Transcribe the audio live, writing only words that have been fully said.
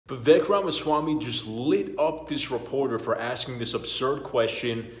Vivek Ramaswamy just lit up this reporter for asking this absurd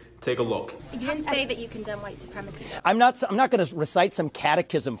question. Take a look. You didn't say that you condemn white supremacy, though. I'm not going to recite some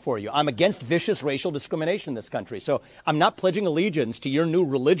catechism for you. I'm against vicious racial discrimination in this country. So I'm not pledging allegiance to your new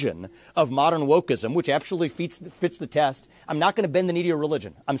religion of modern wokeism, which absolutely fits the test. I'm not going to bend the knee to your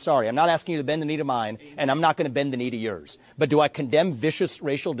religion. I'm sorry. I'm not asking you to bend the knee to mine, and I'm not going to bend the knee to yours. But do I condemn vicious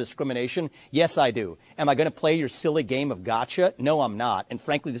racial discrimination? Yes, I do. Am I going to play your silly game of gotcha? No, I'm not. And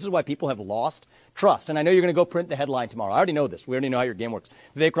frankly, this is why people have lost trust. And I know you're going to go print the headline tomorrow. I already know this. We already know how your game works.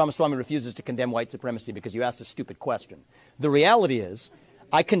 Vivek Ramaswamy refuses to condemn white supremacy because you asked a stupid question. The reality is,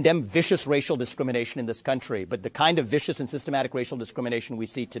 I condemn vicious racial discrimination in this country, but the kind of vicious and systematic racial discrimination we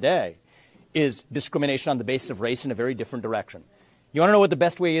see today is discrimination on the basis of race in a very different direction. You want to know what the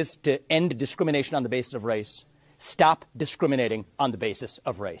best way is to end discrimination on the basis of race? Stop discriminating on the basis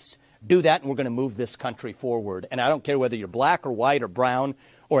of race. Do that, and we're going to move this country forward. And I don't care whether you're black or white or brown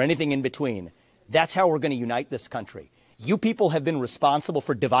or anything in between. That's how we're going to unite this country. You people have been responsible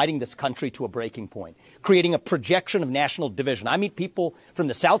for dividing this country to a breaking point, creating a projection of national division. I meet people from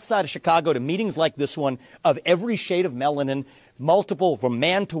the south side of Chicago to meetings like this one of every shade of melanin, multiple, from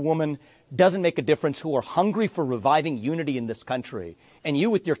man to woman, doesn't make a difference, who are hungry for reviving unity in this country. And you,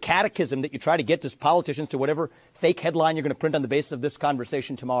 with your catechism that you try to get to politicians to whatever fake headline you're going to print on the basis of this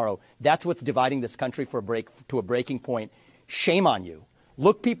conversation tomorrow, that's what's dividing this country to a breaking point. Shame on you.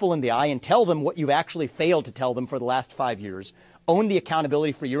 Look people in the eye and tell them what you've actually failed to tell them for the last 5 years. Own the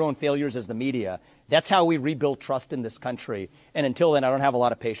accountability for your own failures as the media. That's how we rebuild trust in this country. And until then, I don't have a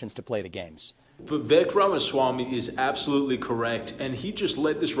lot of patience to play the games. Vivek Ramaswamy is absolutely correct, and he just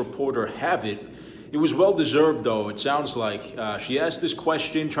let this reporter have it. It was well-deserved, though, it sounds like. She asked this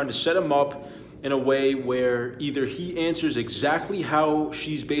question, trying to set him up in a way where either he answers exactly how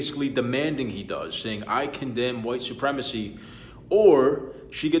she's basically demanding he does, saying, I condemn white supremacy, or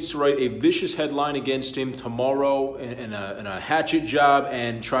she gets to write a vicious headline against him tomorrow in a hatchet job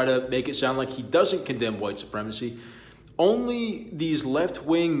and try to make it sound like he doesn't condemn white supremacy. Only these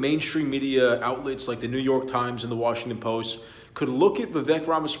left-wing mainstream media outlets like the New York Times and the Washington Post could look at Vivek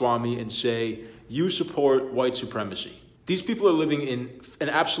Ramaswamy and say, you support white supremacy. These people are living in an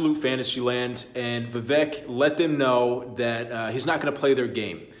absolute fantasy land, and Vivek let them know that he's not going to play their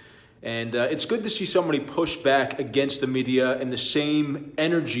game. And it's good to see somebody push back against the media in the same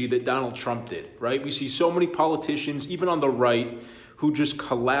energy that Donald Trump did, right? We see so many politicians, even on the right, who just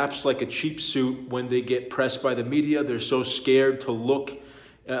collapse like a cheap suit when they get pressed by the media. They're so scared to look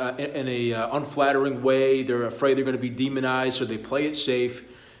in a unflattering way. They're afraid they're going to be demonized, so they play it safe.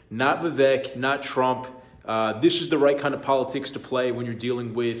 Not Vivek, not Trump. This is the right kind of politics to play when you're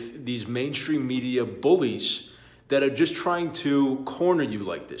dealing with these mainstream media bullies that are just trying to corner you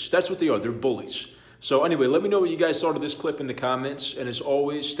like this. That's what they are. They're bullies. So anyway, let me know what you guys thought of this clip in the comments. And as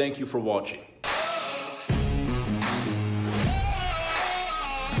always, thank you for watching.